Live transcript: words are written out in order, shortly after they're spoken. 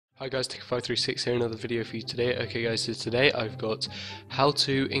Hi guys, Tick536 here, another video for you today. Okay guys, so today I've got how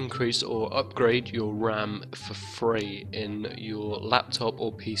to increase or upgrade your RAM for free in your laptop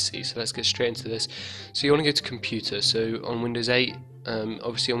or PC. So let's get straight into this. So you want to go to computer. So on Windows 8,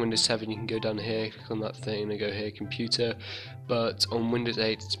 obviously on Windows 7 you can go down here, click on that thing and go here, computer. But on Windows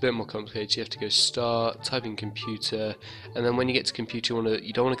 8 it's a bit more complicated. You have to go start, type in computer, and then when you get to computer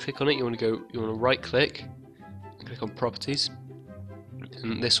you don't want to click on it, you want to right click and click on properties.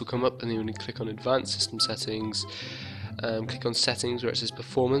 And this will come up, and then you want to click on advanced system settings, click on settings where it says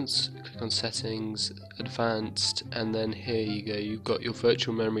performance, click on settings, advanced, and then here you go, you've got your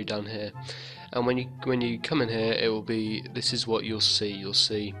virtual memory down here. And when you come in here, it will be, this is what you'll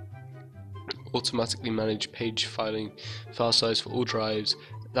see automatically manage page filing file size for all drives.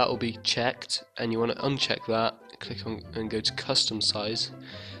 That will be checked, and you want to uncheck that, click on and go to custom size,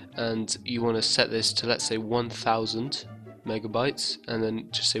 and you want to set this to, let's say, 1000 megabytes, and then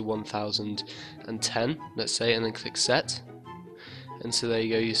just say 1010, let's say, and then click set. And so there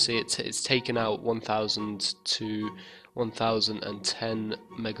you go, you see it's taken out 1000 to 1010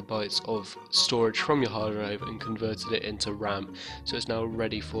 megabytes of storage from your hard drive and converted it into RAM, so it's now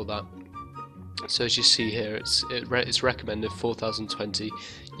ready for that. So as you see here, it's recommended 4020.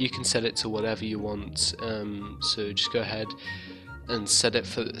 You can set it to whatever you want, so just go ahead and set it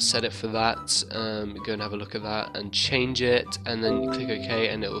for that. Go and have a look at that and change it, and then you click OK,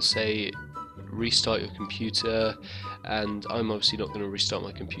 and it will say restart your computer. And I'm obviously not going to restart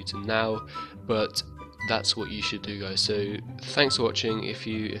my computer now, but that's what you should do, guys. So thanks for watching. If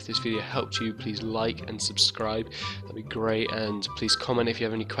this video helped you, please like and subscribe, that'd be great, and please comment if you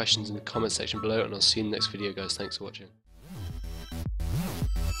have any questions in the comment section below, and I'll see you in the next video, guys. Thanks for watching.